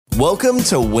Welcome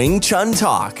to Wing Chun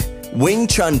Talk. Wing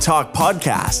Chun Talk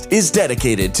podcast is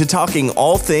dedicated to talking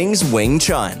all things Wing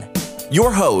Chun.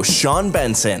 Your host, Sean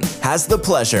Benson, has the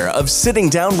pleasure of sitting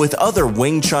down with other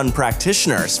Wing Chun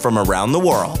practitioners from around the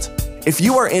world. If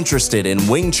you are interested in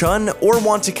Wing Chun or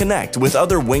want to connect with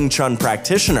other Wing Chun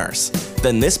practitioners,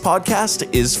 then this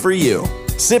podcast is for you.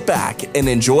 Sit back and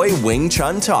enjoy Wing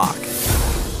Chun Talk.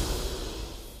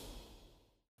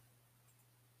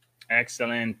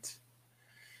 Excellent.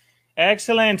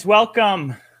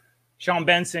 Welcome. Sean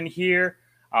Benson here.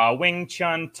 Wing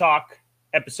Chun Talk,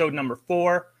 episode number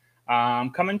 4.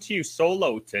 Coming to you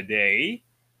solo today.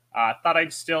 Thought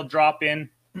I'd still drop in,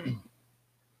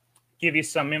 give you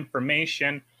some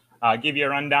information, give you a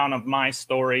rundown of my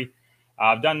story.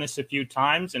 I've done this a few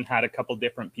times and had a couple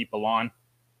different people on.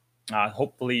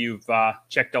 Hopefully you've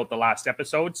checked out the last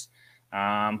episodes.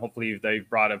 Hopefully they've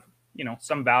brought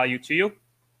some value to you.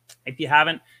 If you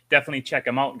haven't, definitely check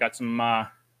them out. Got some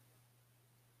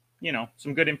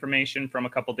some good information from a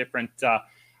couple different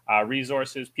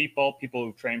resources, people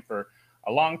who've trained for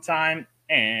a long time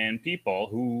and people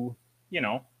who,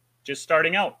 just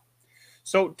starting out.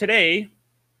 So today,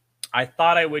 I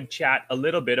thought I would chat a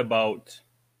little bit about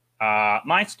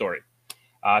my story.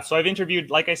 So I've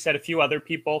interviewed, like I said, a few other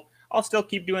people. I'll still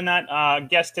keep doing that.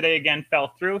 Guest today, again, fell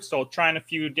through. So trying a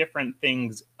few different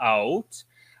things out.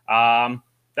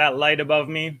 That light above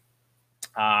me,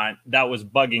 that was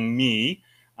bugging me.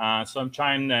 So I'm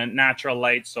trying the natural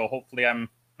light. So hopefully I'm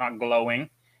not glowing.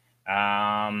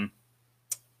 So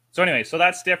anyway, so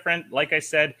that's different. Like I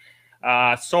said,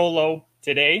 solo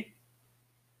today.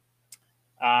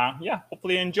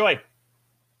 Hopefully you enjoy.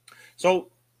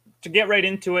 So to get right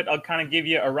into it, I'll kind of give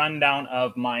you a rundown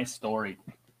of my story.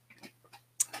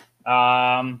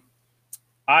 I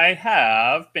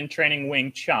have been training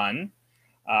Wing Chun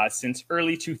since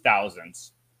early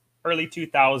 2000s.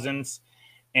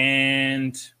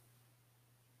 And,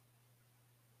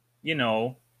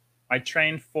 I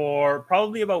trained for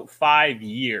probably about 5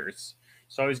 years.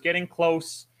 So I was getting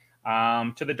close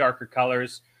to the darker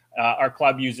colors. Our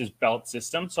club uses belt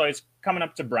system. So I was coming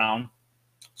up to brown.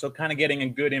 So kind of getting a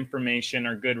good information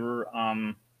or good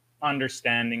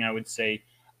understanding, I would say,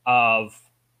 of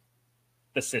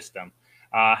the system.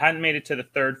 Hadn't made it to the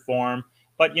third form.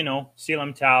 But,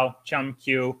 Sealam Tao, Chum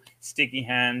Q, sticky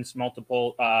hands,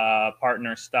 multiple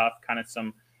partner stuff, kind of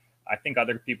some, I think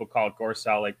other people call it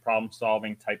Gorsal, like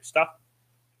problem-solving type stuff.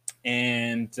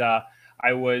 And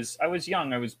I was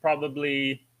young. I was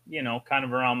probably, kind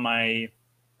of around my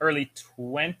early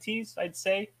 20s, I'd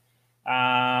say. So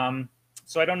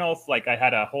I don't know if, I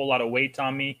had a whole lot of weight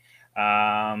on me.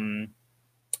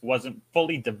 Wasn't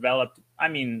fully developed. I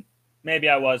mean, maybe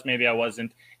I was, maybe I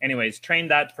wasn't. Anyways,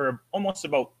 trained that for almost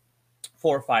about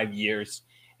 4 or 5 years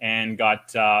and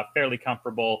got fairly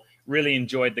comfortable. Really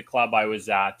enjoyed the club I was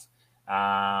at.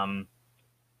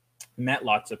 Met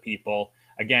lots of people.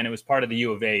 Again, it was part of the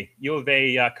U of A. U of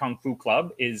A Kung Fu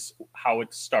Club is how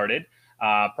it started.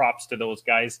 Props to those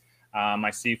guys.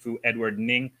 My Sifu, Edward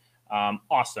Ning.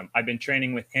 Awesome. I've been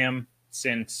training with him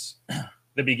since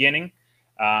the beginning,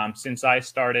 since I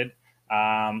started.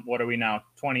 What are we now?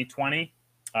 2020.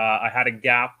 I had a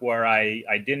gap where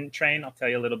I didn't train. I'll tell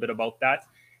you a little bit about that.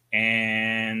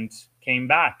 And came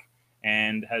back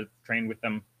and have trained with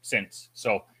them since.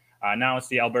 So now it's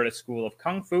the Alberta School of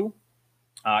Kung Fu.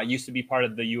 Used to be part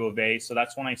of the U of A. So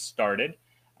that's when I started.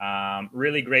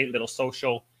 Really great little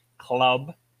social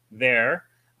club there.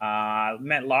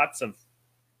 Met lots of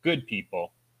good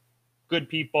people.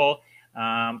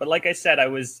 But like I said, I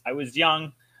was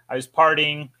young. I was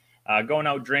partying. Going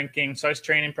out drinking. So I was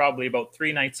training probably about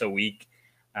 3 nights a week,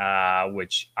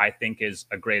 which I think is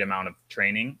a great amount of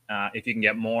training. If you can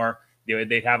get more,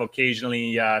 they'd have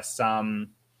occasionally some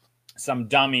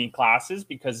dummy classes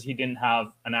because he didn't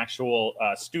have an actual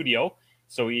studio.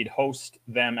 So he'd host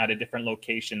them at a different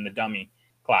location, the dummy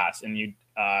class, and you'd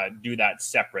do that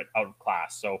separate out of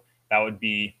class. So that would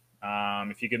be,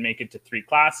 if you could make it to 3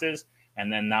 classes,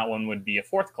 and then that one would be a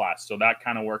 4th class. So that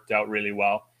kind of worked out really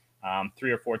well.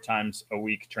 3 or 4 times a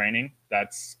week training.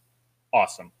 That's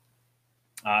awesome.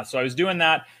 So I was doing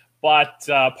that, but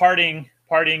partying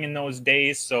in those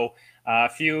days. So a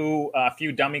few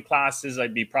dummy classes.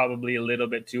 I'd be probably a little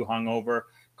bit too hungover.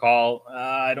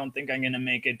 I don't think I'm going to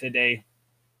make it today.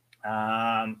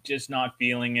 Just not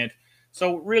feeling it.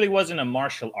 So really wasn't a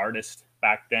martial artist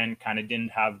back then. Kind of didn't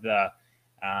have the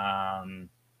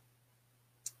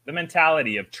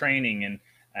mentality of training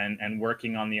and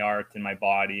working on the art in my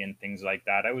body and things like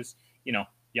that. I was,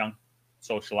 young,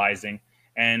 socializing.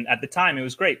 And at the time, it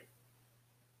was great.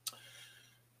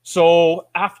 So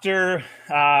after,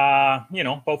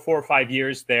 about 4 or 5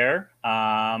 years there,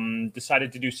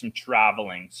 decided to do some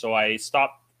traveling. So I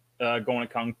stopped going to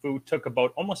Kung Fu, took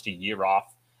about almost a year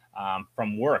off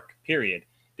from work, period.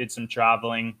 Did some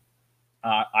traveling.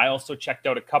 I also checked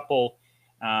out a couple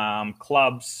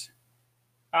clubs,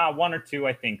 one or two,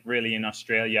 I think, really in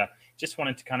Australia. Just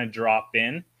wanted to kind of drop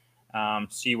in,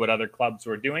 see what other clubs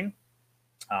were doing.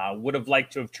 Would have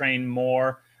liked to have trained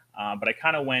more, but I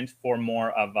kind of went for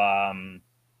more of a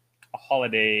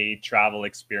holiday travel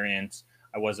experience.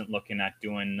 I wasn't looking at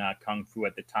doing Kung Fu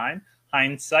at the time.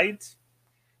 Hindsight,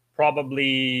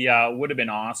 probably would have been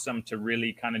awesome to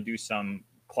really kind of do some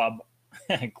club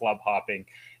hopping,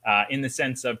 in the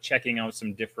sense of checking out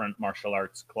some different martial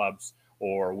arts clubs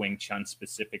or Wing Chun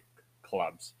specific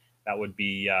clubs. That would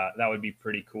be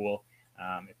pretty cool,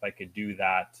 if I could do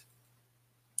that.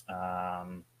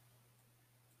 Um,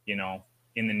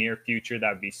 in the near future, that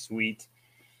would be sweet.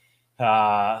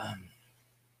 Uh,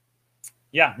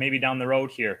 yeah, maybe down the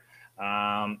road here.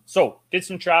 So did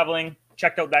some traveling,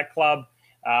 checked out that club.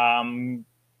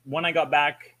 When I got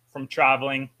back from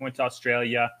traveling, went to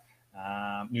Australia,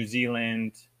 New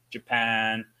Zealand,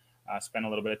 Japan, spent a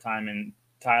little bit of time in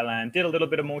Thailand, did a little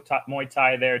bit of Muay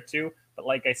Thai there too. But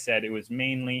like I said, it was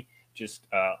mainly just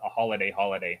a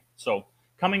holiday. So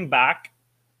coming back,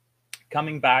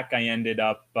 I ended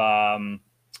up, I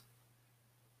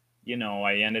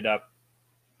ended up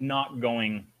not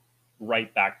going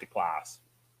right back to class.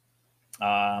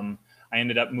 I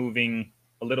ended up moving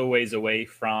a little ways away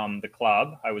from the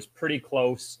club. I was pretty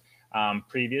close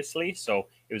previously, so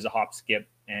it was a hop, skip,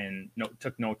 and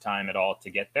took no time at all to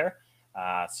get there.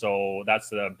 So that's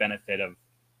the benefit of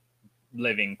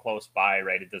living close by,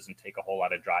 right? It doesn't take a whole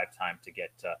lot of drive time to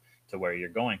get to where you're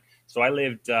going. So I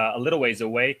lived a little ways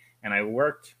away, and I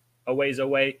worked a ways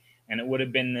away, and it would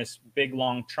have been this big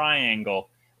long triangle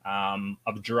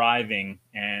of driving,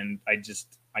 and I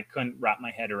couldn't wrap my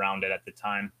head around it at the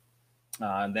time.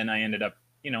 Then I ended up,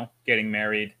 getting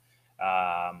married,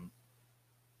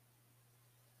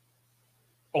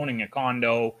 owning a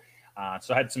condo,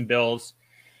 so I had some bills.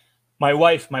 My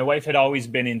wife had always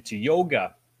been into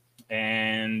yoga,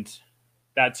 and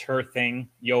that's her thing: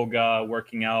 yoga,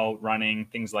 working out, running,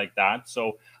 things like that.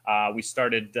 So we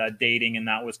started dating, and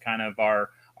that was kind of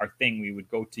our thing. We would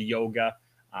go to yoga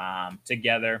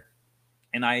together,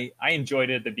 and I enjoyed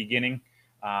it at the beginning,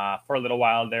 for a little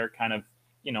while there, kind of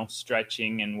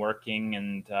stretching and working,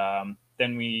 and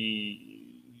then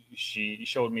she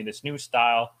showed me this new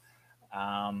style,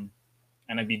 and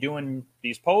I'd be doing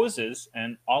these poses,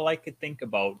 and all I could think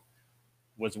about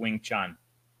was Wing Chun.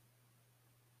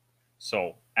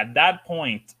 So at that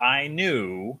point, I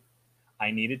knew I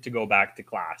needed to go back to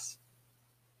class.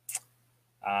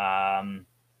 I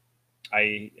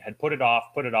had put it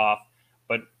off,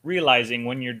 but realizing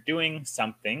when you're doing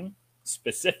something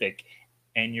specific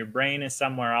and your brain is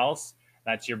somewhere else,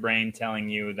 that's your brain telling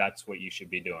you that's what you should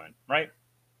be doing, right?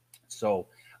 So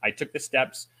I took the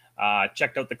steps,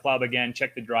 checked out the club again,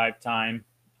 checked the drive time.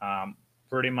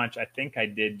 Pretty much, I think I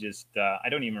did just, I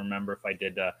don't even remember if I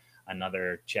did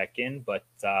another check-in, but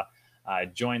I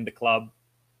joined the club.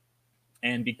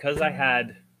 And because I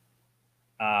had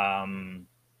gone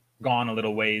a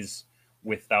little ways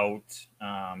without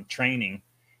training,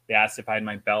 they asked if I had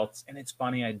my belts. And it's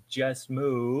funny, I just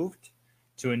moved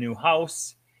to a new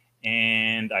house,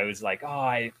 and I was like,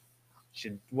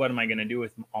 what am I going to do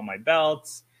with all my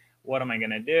belts? What am I going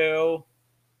to do?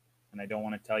 And I don't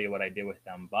want to tell you what I did with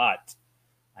them, but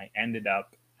I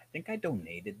think I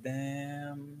donated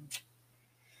them.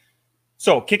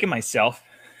 So kicking myself.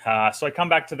 So I come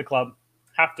back to the club,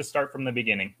 have to start from the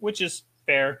beginning, which is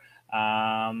fair.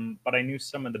 But I knew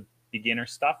some of the beginner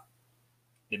stuff,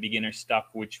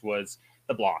 which was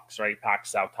the blocks, right? Pak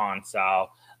Sao, Tan Sao,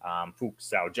 Fuk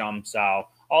Sao, Jump Sao.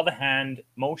 All the hand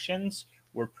motions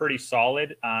were pretty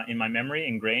solid in my memory,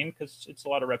 ingrained, because it's a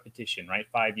lot of repetition, right?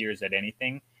 5 years at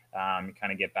anything, you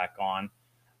kind of get back on.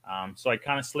 So I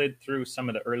kind of slid through some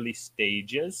of the early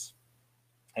stages,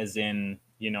 as in,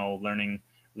 learning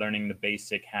the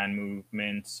basic hand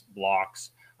movements,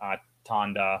 blocks,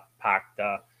 Tanda,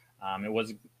 Pakta. It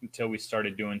wasn't until we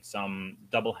started doing some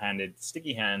double-handed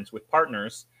sticky hands with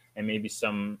partners, and maybe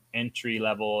some entry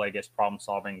level, I guess, problem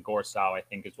solving, Gorsao, I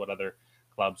think is what other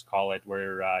clubs call it,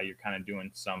 where you're kind of doing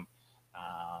some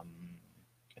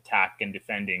attack and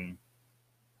defending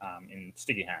in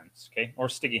sticky hands, okay? Or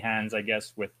sticky hands, I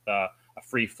guess, with a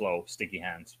free flow sticky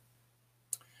hands.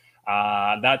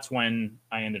 That's when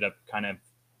I ended up kind of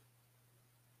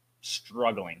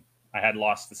struggling. I had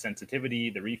lost the sensitivity,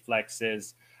 the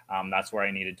reflexes. That's where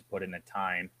I needed to put in the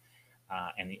time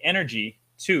and the energy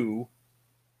to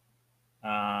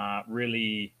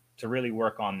really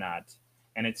work on that.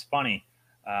 And it's funny.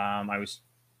 I was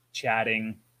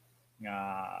chatting.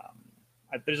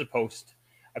 There's a post.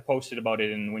 I posted about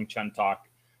it in Wing Chun Talk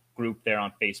group there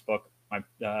on Facebook. I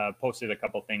posted a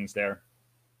couple things there.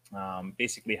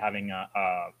 Basically having a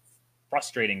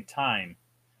frustrating time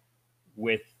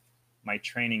with my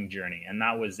training journey, and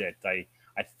that was it. I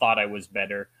thought I was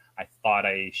better. I thought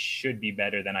I should be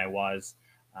better than I was,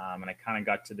 and I kind of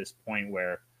got to this point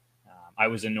where I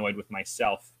was annoyed with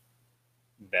myself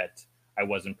that I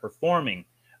wasn't performing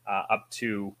up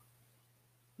to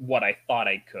what I thought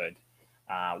I could.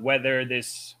 Whether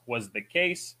this was the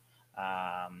case,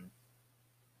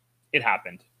 it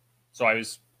happened. So I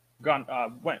was gone.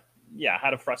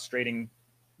 Had a frustrating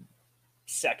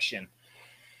section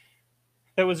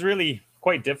that was really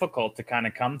quite difficult to kind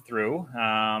of come through.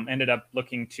 Ended up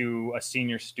looking to a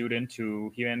senior student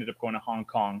who he ended up going to Hong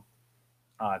Kong.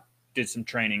 Did some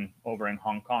training over in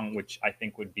Hong Kong, which I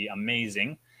think would be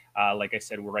amazing. Like I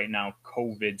said, right now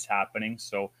COVID's happening,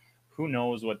 so who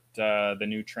knows what the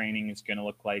new training is going to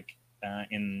look like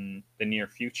in the near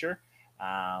future.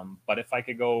 But if I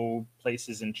could go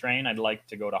places and train, I'd like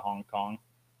to go to Hong Kong.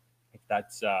 If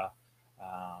that's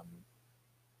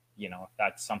if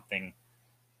that's something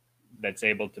that's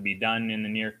able to be done in the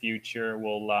near future,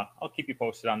 I'll keep you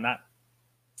posted on that.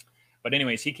 But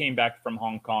anyways, he came back from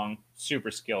Hong Kong,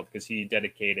 super skilled because he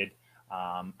dedicated.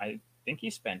 I think he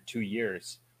spent 2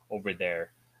 years over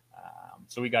there.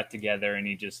 So we got together and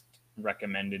he just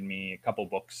recommended me a couple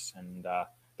books, and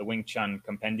the Wing Chun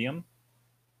Compendium.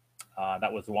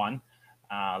 That was one.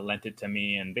 Lent it to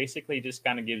me, and basically just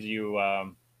kind of gives you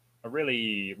a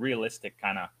really realistic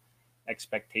kind of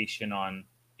expectation on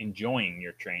enjoying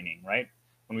your training, right?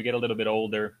 When we get a little bit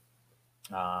older,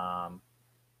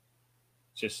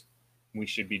 just we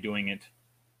should be doing it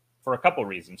for a couple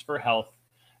reasons: for health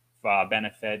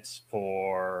benefits,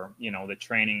 for the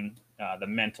training, the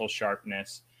mental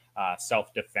sharpness,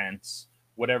 self-defense,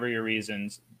 whatever your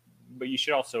reasons. But you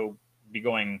should also be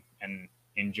going and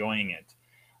enjoying it.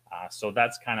 So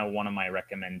that's kind of one of my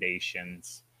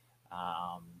recommendations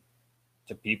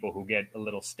to people who get a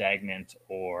little stagnant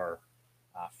or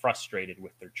frustrated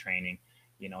with their training.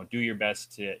 Do your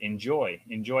best to enjoy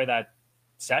that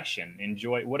session,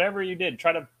 enjoy whatever you did.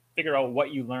 Try to figure out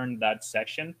what you learned that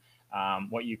session,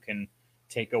 what you can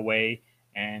take away,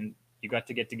 and you got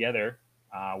to get together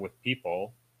with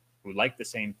people who like the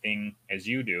same thing as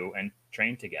you do and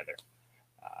train together.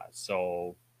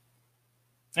 So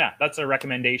yeah, that's a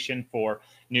recommendation for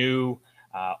new,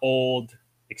 old,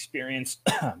 experienced,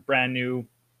 brand new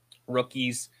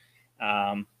rookies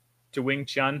to Wing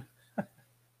Chun.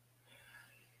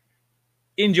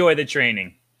 Enjoy the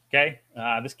training. Okay.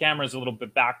 This camera is a little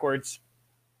bit backwards.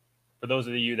 For those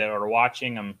of you that are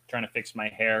watching, I'm trying to fix my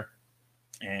hair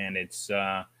and it's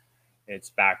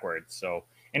backwards. So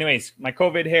anyways, my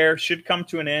COVID hair should come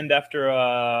to an end after,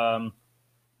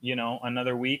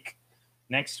 another week.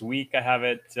 Next week, I have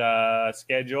it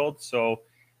scheduled. So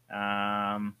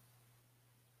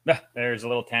there's a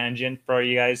little tangent for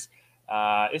you guys.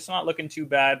 It's not looking too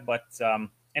bad, but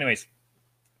anyways,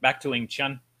 back to Wing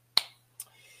Chun.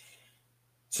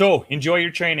 So enjoy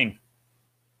your training.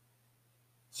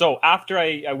 So after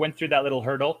I went through that little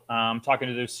hurdle, talking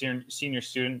to the senior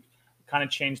student, kind of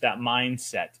changed that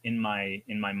mindset in my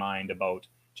mind about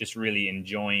just really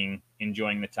enjoying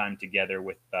the time together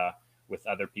with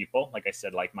other people. Like I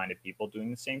said, like-minded people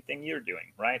doing the same thing you're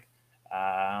doing, right?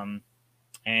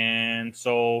 And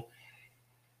so,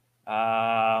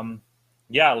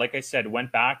 like I said,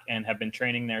 went back and have been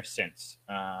training there since.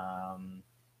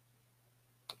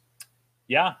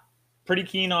 Pretty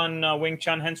keen on Wing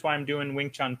Chun, hence why I'm doing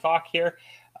Wing Chun Talk here.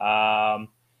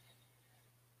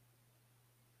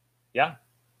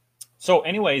 So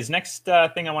anyways, next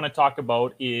thing I want to talk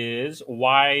about is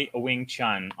why Wing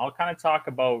Chun. I'll kind of talk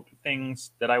about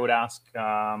things that I would ask,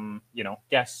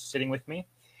 guests sitting with me.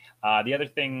 The other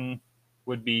thing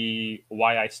would be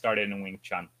why I started in Wing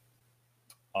Chun,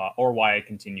 or why I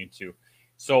continued to.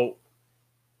 So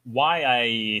why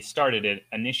I started it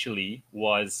initially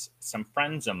was some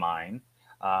friends of mine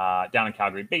down in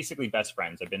Calgary, basically best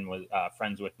friends. I've been with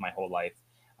friends with my whole life.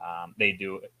 They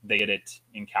did it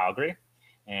in Calgary,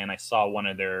 and I saw one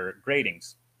of their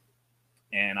gradings,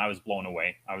 and I was blown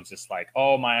away. I was just like,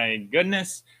 oh my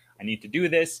goodness, I need to do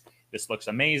this. This looks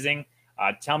amazing.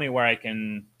 Tell me where I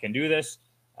can do this.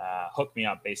 Hook me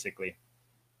up, basically.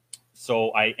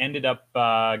 So I ended up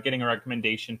getting a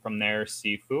recommendation from their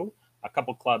Sifu, a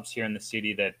couple clubs here in the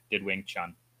city that did Wing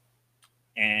Chun.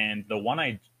 And the one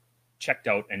I checked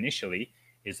out initially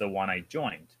is the one I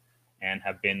joined and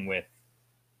have been with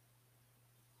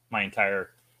my entire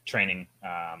training,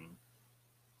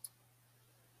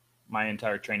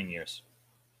 years.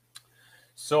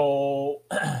 So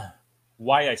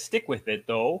why I stick with it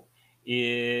though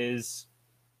is,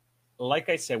 like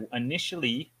I said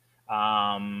initially,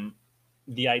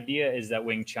 the idea is that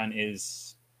Wing Chun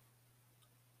is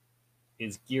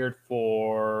geared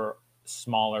for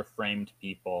smaller framed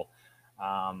people.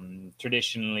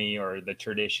 Traditionally, or the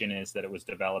tradition is that it was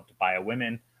developed by a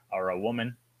woman.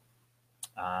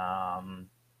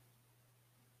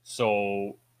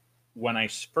 So when I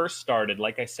first started,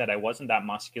 like I said, I wasn't that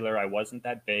muscular. I wasn't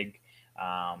that big.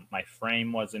 My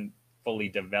frame wasn't fully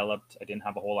developed. I didn't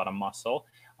have a whole lot of muscle.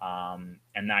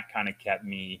 And that kind of kept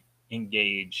me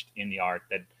engaged in the art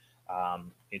that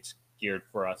it's geared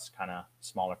for us kind of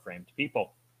smaller framed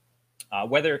people.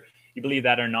 Whether you believe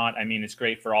that or not, I mean, it's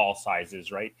great for all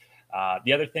sizes, right?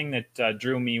 The other thing that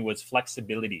drew me was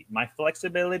flexibility. My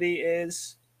flexibility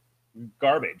is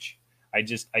garbage. I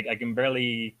can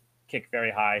barely kick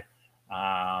very high.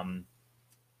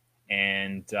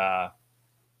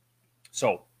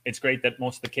 So it's great that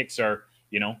most of the kicks are,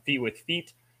 feet with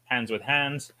feet, hands with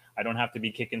hands. I don't have to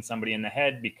be kicking somebody in the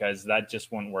head because that just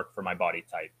wouldn't work for my body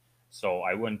type. So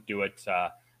I wouldn't do it.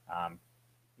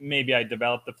 Maybe I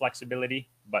developed the flexibility,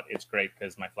 but it's great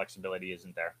because my flexibility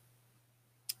isn't there.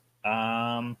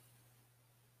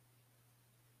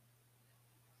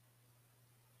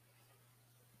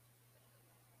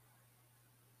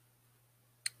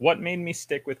 What made me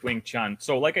stick with Wing Chun?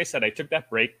 So like I said, I took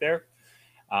that break there,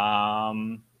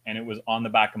 and it was on the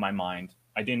back of my mind.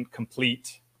 I didn't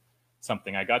complete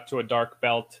something. I got to a dark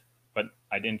belt, but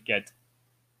I didn't get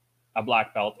a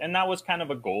black belt. And that was kind of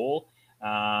a goal.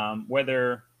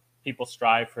 Whether people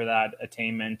strive for that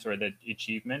attainment or the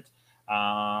achievement,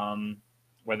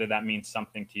 whether that means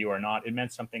something to you or not, it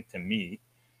meant something to me.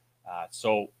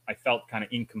 So I felt kind of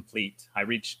incomplete. I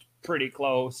reached pretty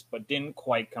close, but didn't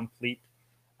quite complete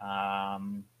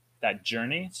that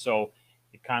journey. So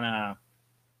it kind of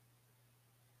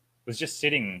was just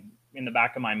sitting in the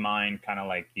back of my mind, kind of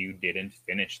like, you didn't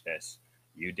finish this.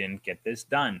 You didn't get this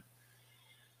done.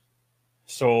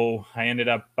 So I ended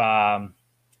up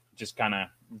just kind of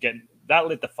that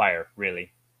lit the fire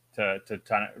really to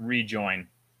kind of rejoin,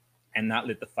 and that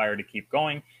lit the fire to keep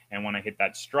going. And when I hit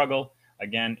that struggle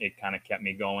again, it kind of kept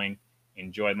me going,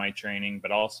 enjoyed my training,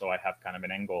 but also I have kind of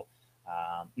an end goal.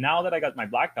 Now that I got my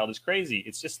black belt, it's crazy.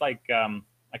 It's just like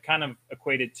I kind of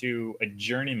equate it to a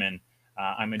journeyman.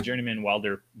 I'm a journeyman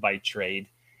welder by trade,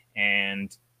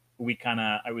 and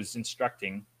I was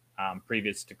instructing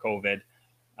previous to COVID,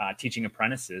 teaching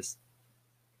apprentices,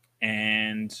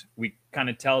 and we kind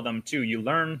of tell them too, you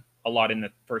learn a lot in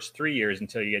the first 3 years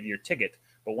until you get your ticket,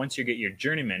 but once you get your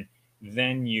journeyman,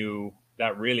 then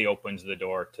that really opens the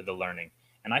door to the learning.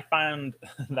 And I found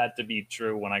that to be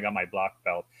true when I got my black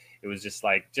belt. It was just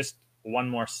one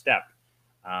more step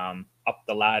up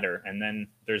the ladder, and then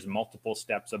there's multiple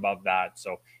steps above that.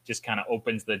 So just kind of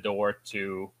opens the door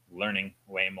to learning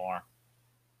way more.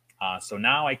 So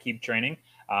now I keep training.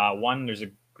 There's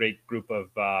a great group of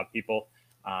people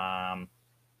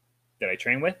that I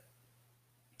train with,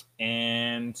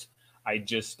 and I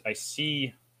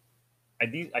see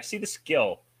the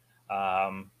skill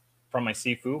from my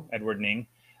Sifu, Edward Ning.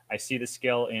 I see the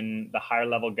skill in the higher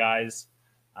level guys.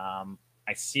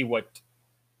 I see the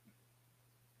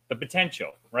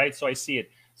potential, right? So I see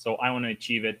it. So I want to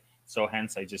achieve it. So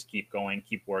hence I just keep going,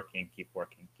 keep working.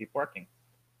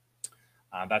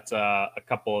 That's a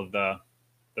couple of the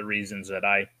reasons that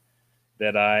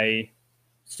I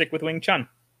stick with Wing Chun.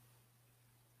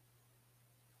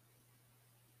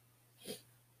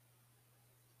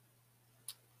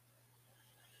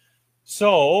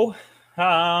 So,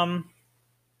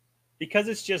 because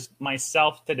it's just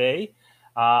myself today,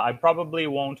 I probably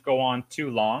won't go on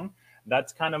too long.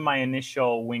 That's kind of my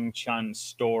initial Wing Chun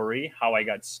story, how I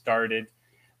got started,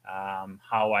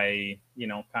 how I,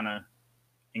 kind of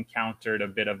encountered a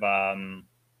bit of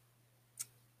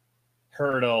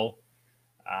hurdle,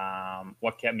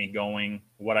 what kept me going,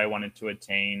 what I wanted to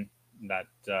attain, that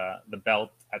the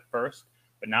belt at first,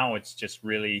 but now it's just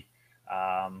really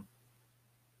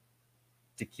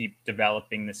to keep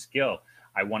developing the skill.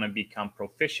 I want to become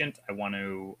proficient. I want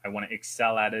to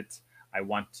excel at it. I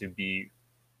want to be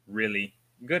really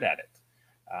good at it.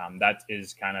 That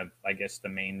is kind of, I guess, the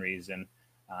main reason.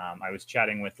 I was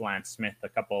chatting with Lance Smith a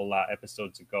couple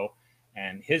episodes ago,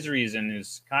 and his reason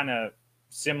is kind of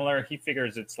similar. He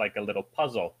figures it's like a little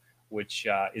puzzle, which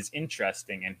is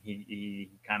interesting, and he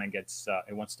kind of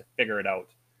he wants to figure it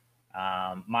out.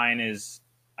 Mine is,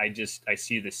 I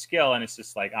see the skill, and it's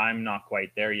just like, I'm not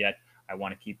quite there yet. I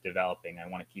want to keep developing. I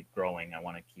want to keep growing. I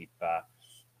want to keep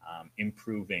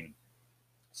improving.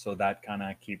 So that kind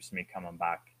of keeps me coming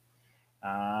back.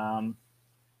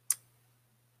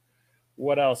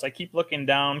 What else? I keep looking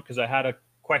down because I had a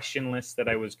question list that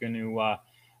I was going to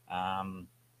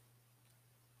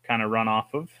kind of run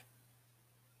off of.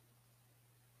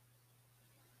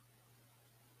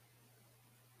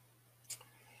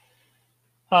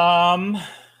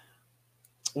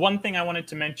 One thing I wanted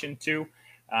to mention too,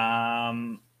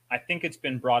 I think it's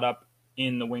been brought up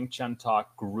in the Wing Chun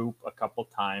Talk group a couple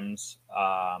times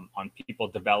on people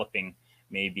developing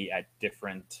maybe at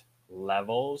different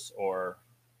levels or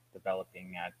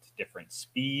developing at different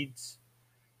speeds.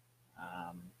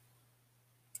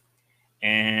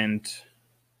 And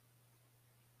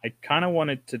I kind of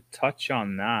wanted to touch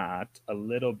on that a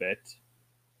little bit.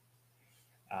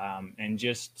 And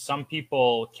just some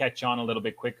people catch on a little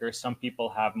bit quicker. Some people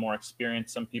have more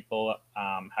experience. Some people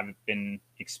have been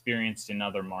experienced in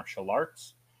other martial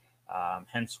arts,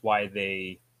 hence why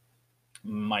they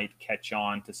might catch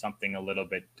on to something a little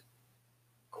bit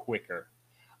quicker.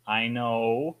 I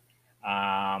know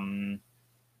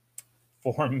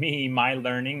for me, my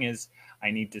learning is I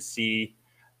need to see,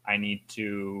 I need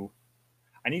to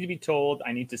be told,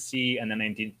 I need to see, and then I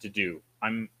need to do.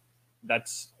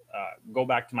 Go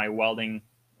back to my welding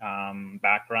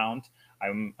background.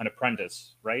 I'm an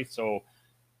apprentice, right? So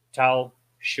tell,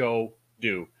 show,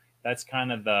 do. That's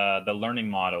kind of the learning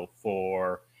model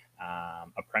for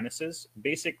apprentices.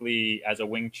 Basically, as a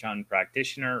Wing Chun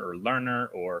practitioner or learner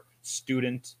or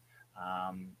student,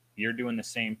 you're doing the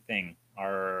same thing.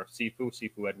 Our Sifu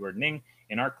Edward Ning,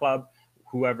 in our club,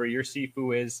 whoever your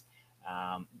Sifu is,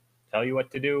 tell you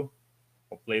what to do.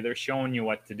 Hopefully they're showing you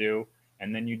what to do,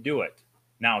 and then you do it.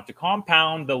 Now, to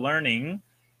compound the learning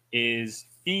is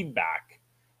feedback.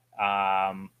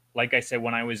 Like I said,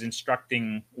 when I was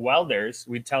instructing welders,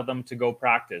 we'd tell them to go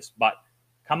practice, but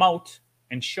come out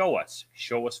and show us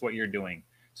what you're doing.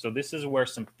 So this is where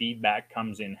some feedback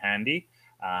comes in handy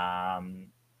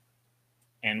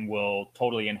and will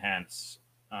totally enhance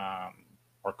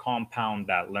or compound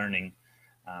that learning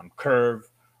curve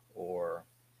or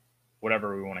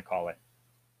whatever we want to call it.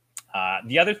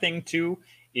 The other thing too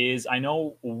is I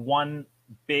know one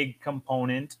big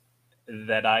component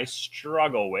that I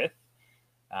struggle with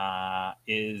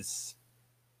is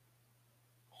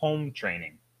home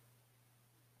training.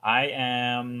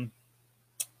 I'll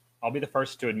be the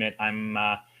first to admit I'd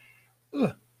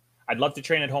love to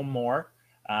train at home more.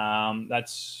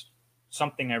 That's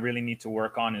something I really need to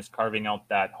work on, is carving out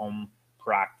that home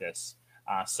practice.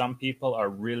 Some people are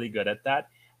really good at that,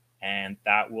 and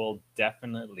that will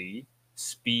definitely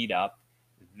speed up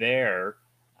their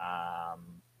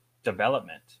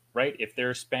development, right? If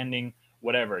they're spending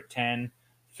whatever, 10,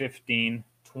 15,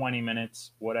 20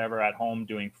 minutes, whatever, at home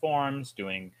doing forms,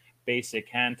 doing basic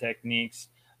hand techniques,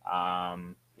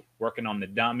 working on the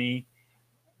dummy,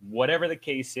 whatever the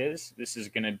case is, this is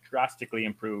going to drastically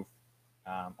improve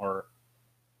or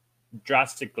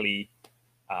drastically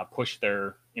push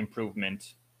their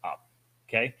improvement up.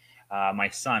 Okay. My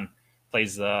son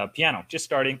plays the piano, just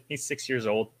starting. He's 6 years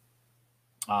old,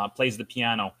 plays the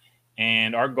piano.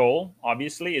 And our goal,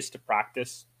 obviously, is to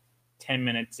practice 10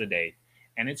 minutes a day.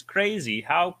 And it's crazy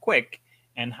how quick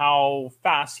and how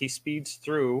fast he speeds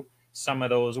through some of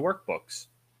those workbooks.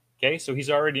 Okay, so he's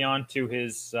already on to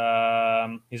his,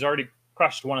 he's already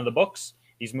crushed one of the books.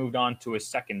 He's moved on to his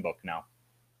second book now.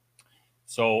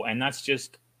 So, and that's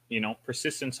just,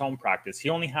 persistence home practice. He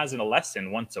only has a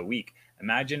lesson once a week.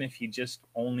 Imagine if he just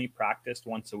only practiced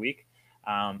once a week.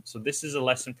 So this is a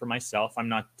lesson for myself. I'm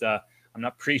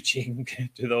not preaching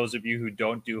to those of you who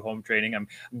don't do home training. I'm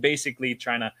basically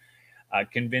trying to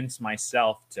convince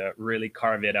myself to really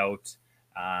carve it out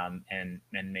and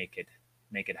make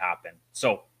it happen.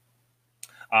 So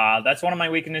that's one of my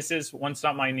weaknesses. One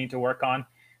something I need to work on.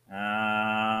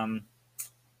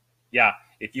 Yeah,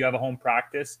 if you have a home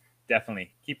practice,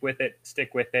 definitely keep with it,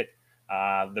 stick with it.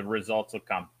 The results will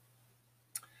come.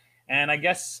 And I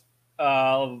guess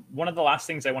one of the last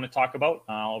things I want to talk about,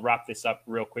 I'll wrap this up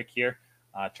real quick here,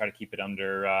 try to keep it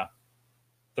under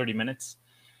 30 minutes,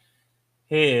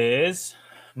 is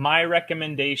my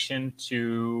recommendation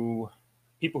to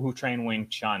people who train Wing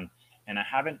Chun. And I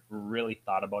haven't really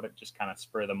thought about it, just kind of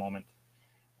spur of the moment.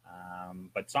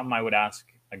 But something I would ask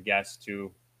a guest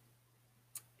to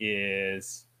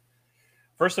is,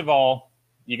 first of all,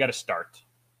 you got to start.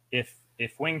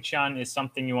 If Wing Chun is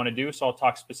something you want to do, so I'll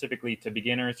talk specifically to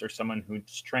beginners or someone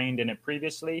who's trained in it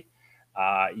previously,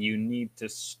 you need to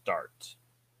start.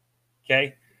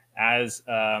 Okay? As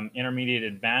intermediate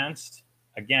advanced,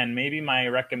 again, maybe my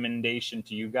recommendation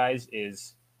to you guys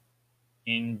is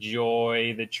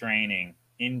enjoy the training.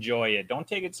 enjoy it. Don't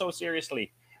take it so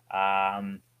seriously.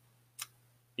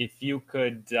 If you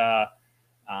could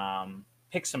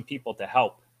pick some people to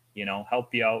help you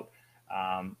out,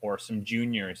 or some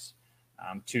juniors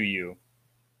to you,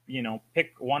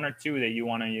 pick one or two that you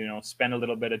want to, spend a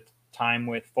little bit of time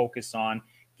with, focus on,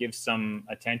 give some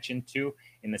attention to,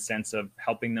 in the sense of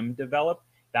helping them develop.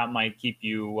 That might keep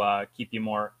you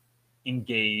more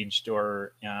engaged,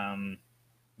 or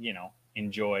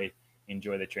enjoy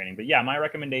the training. But yeah, my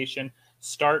recommendation: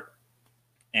 start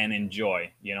and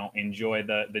enjoy. Enjoy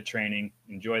the training.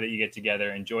 Enjoy that you get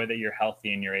together. Enjoy that you're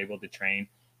healthy and you're able to train,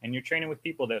 and you're training with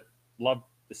people that love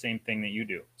the same thing that you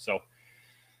do. So,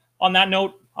 on that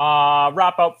note,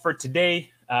 wrap up for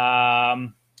today.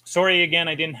 Sorry again,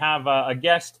 I didn't have a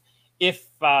guest. If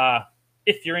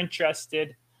you're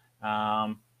interested,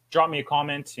 drop me a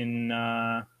comment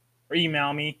or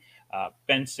email me,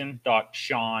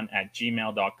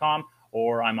 benson.sean@gmail.com,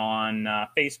 or I'm on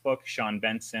Facebook, Sean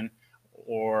Benson,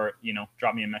 or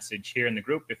drop me a message here in the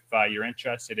group if you're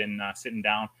interested in sitting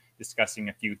down, discussing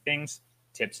a few things,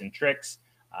 tips and tricks.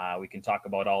 We can talk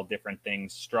about all different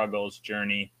things, struggles,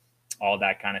 journey, all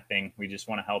that kind of thing. We just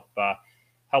want to help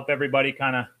everybody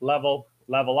kind of level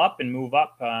up and move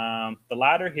up the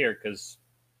ladder here, because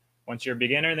once you're a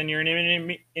beginner, then you're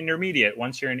an intermediate.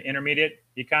 Once you're an intermediate,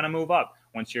 you kind of move up.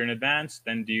 Once you're an advanced,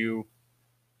 then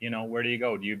where do you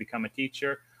go? Do you become a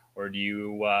teacher, or do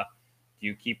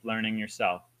you keep learning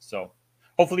yourself? So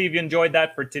hopefully you've enjoyed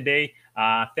that for today.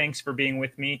 Thanks for being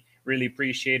with me. Really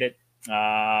appreciate it.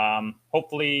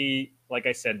 Hopefully, like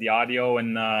I said, the audio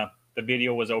and the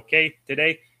video was okay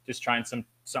today. Just trying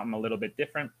something a little bit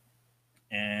different.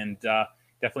 And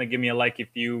definitely give me a like if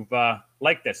you've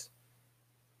liked this.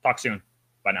 Talk soon.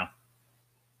 Bye now.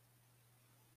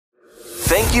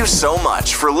 Thank you so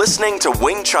much for listening to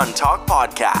Wing Chun Talk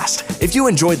Podcast. If you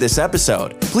enjoyed this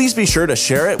episode, please be sure to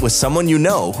share it with someone you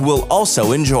know who will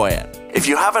also enjoy it. If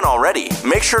you haven't already,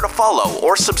 make sure to follow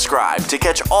or subscribe to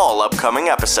catch all upcoming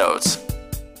episodes.